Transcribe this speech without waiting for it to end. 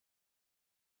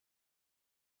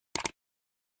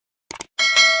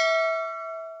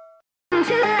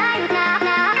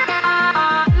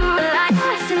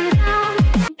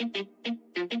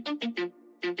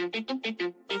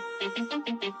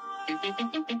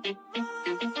Why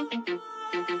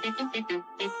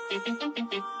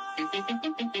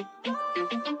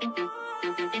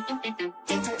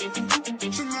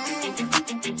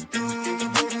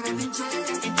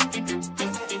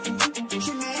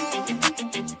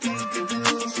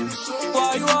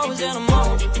you always in a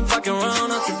mood? Fucking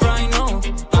around up to bright noon.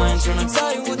 I ain't tryna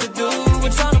tell you what to do. We're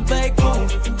tryna play cool.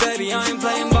 Baby, I ain't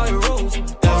playing by your rules.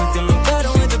 Everything look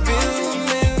better with the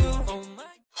view. Oh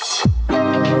my.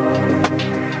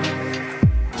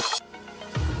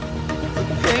 The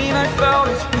pain I felt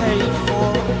is paid for.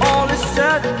 All is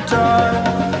said and done.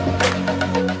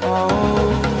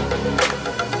 Oh,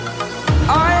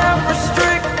 I am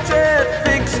restricted,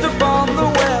 fixed upon the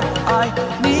web. I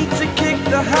need to kick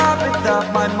the habit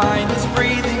that my mind is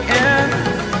breathing in.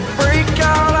 Break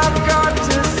out, I've got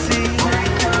to see.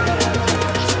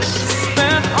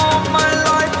 Spent all my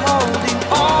life holding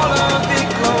all of it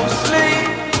closely.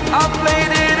 I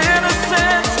played it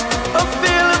innocent, a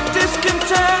feel of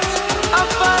discontent. I'm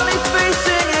finally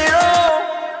facing it all,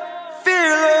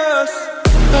 fearless.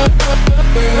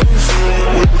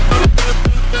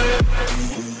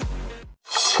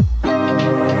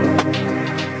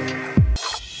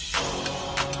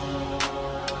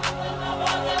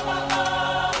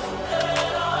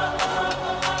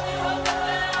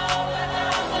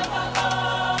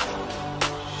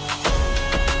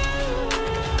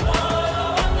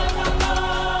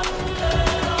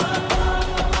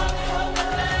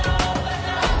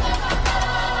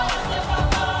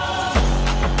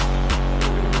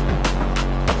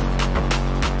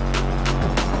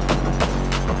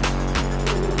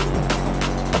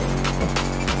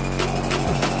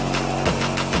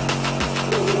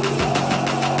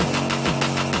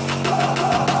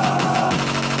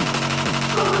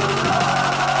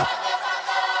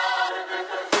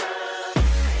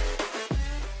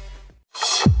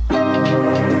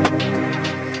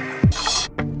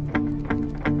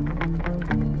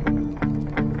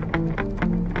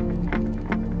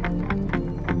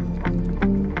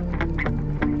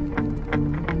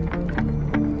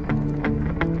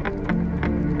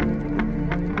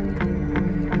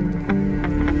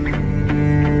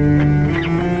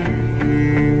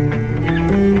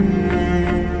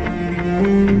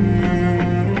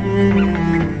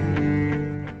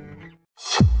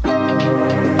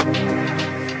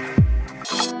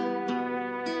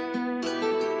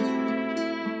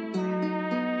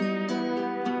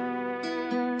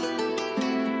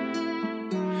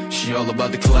 She all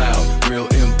about the cloud, real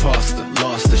imposter.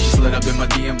 Lost her, she slid up in my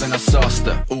DM, then I sauced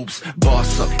her. Oops,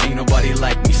 boss up, ain't nobody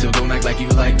like me, so don't act like you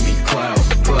like me. Cloud,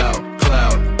 cloud,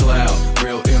 cloud, cloud,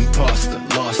 real imposter.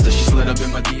 Lost her, she slid up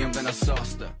in my DM, then I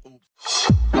sauced her.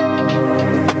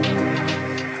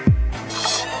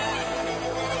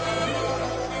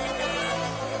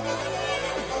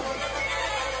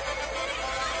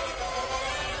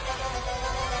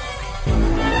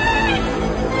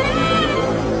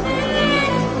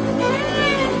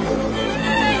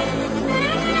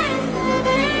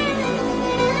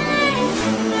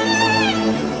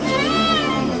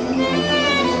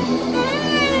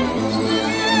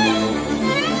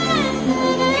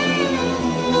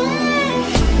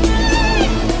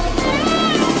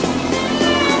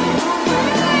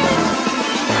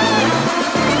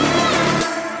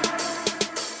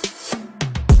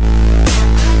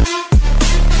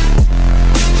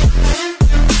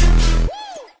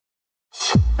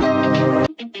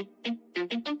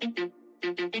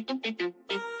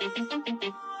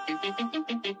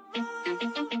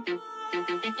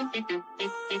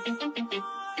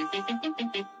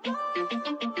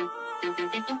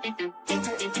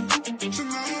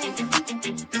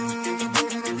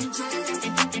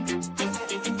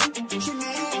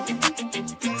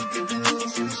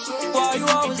 Why you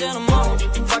always in a mood?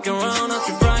 Fucking around up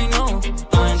to bright noon.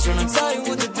 I ain't tryna tell you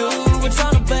what to do. We're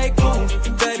tryna play cool.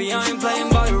 Baby, I ain't playing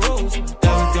by your rules.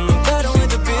 Everything look better with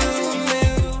the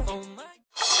view. Oh my.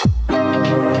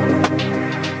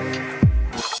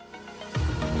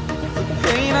 The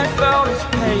pain I felt is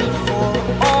paid for.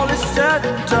 All is said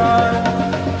and done.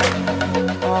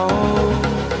 Oh,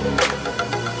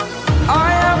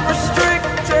 I am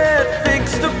restricted,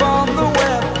 fixed upon the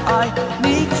web. I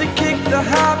need to kick the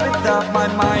habit that my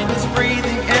mind is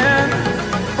breathing in.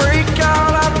 Break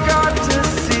out, I've got to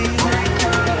see.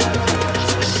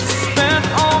 Spent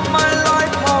all my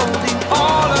life holding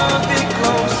all of it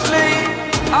closely.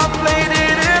 I played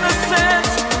it innocent,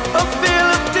 a feel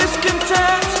of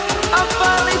discontent. I'm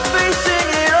finally facing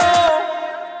it all,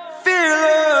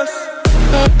 fearless.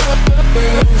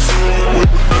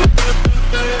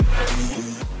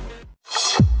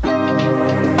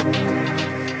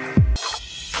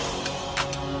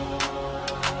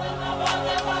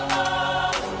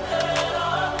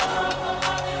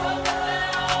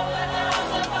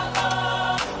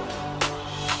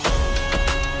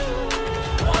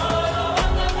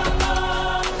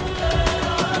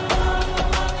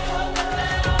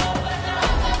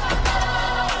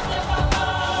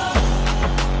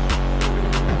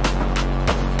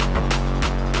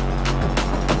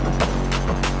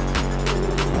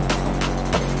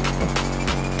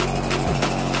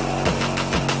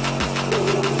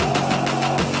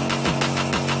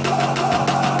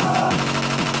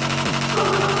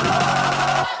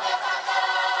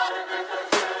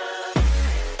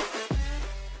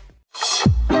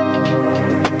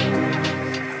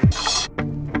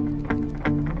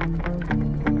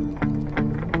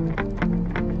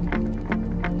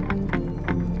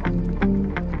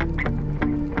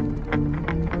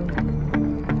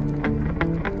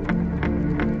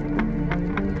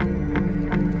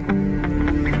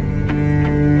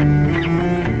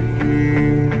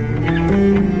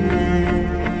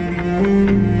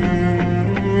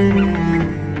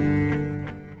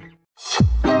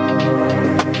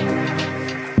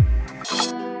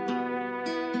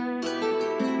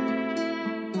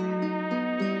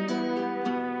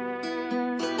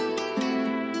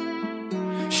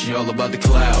 She all about the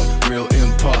cloud, real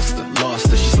imposter.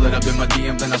 Lost her, she slid up in my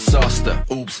DM, then I sauced her.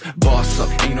 Oops, boss up,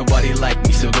 ain't nobody like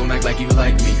me, so don't act like you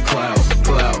like me. Cloud,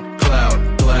 cloud,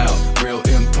 cloud, cloud, real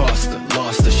imposter.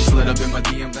 Lost her, she slid up in my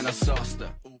DM, then I sauced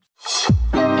her.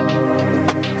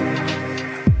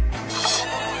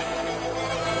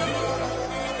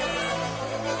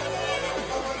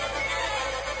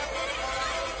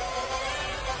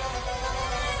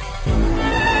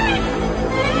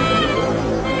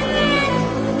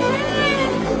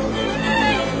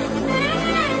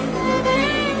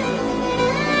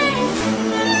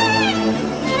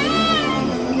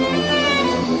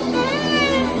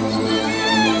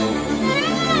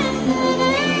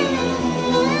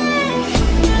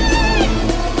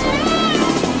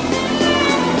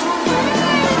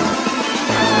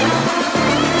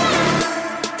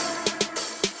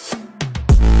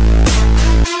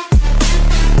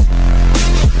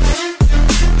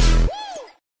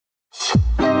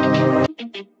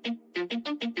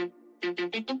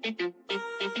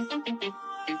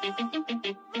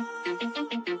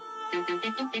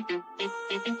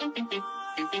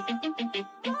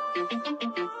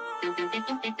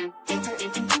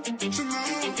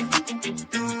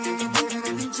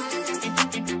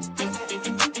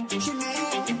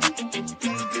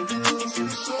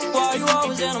 Why you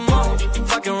always in a mood?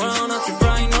 Fucking around out your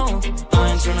brain, no.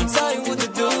 I ain't tryna tell you what to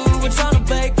do. We're tryna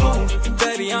play cool.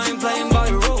 Baby, I ain't playing by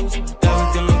your rules.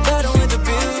 Everything look better with the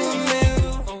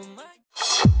view. Oh my.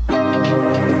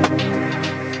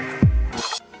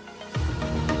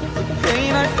 The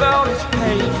pain I felt is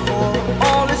paid for.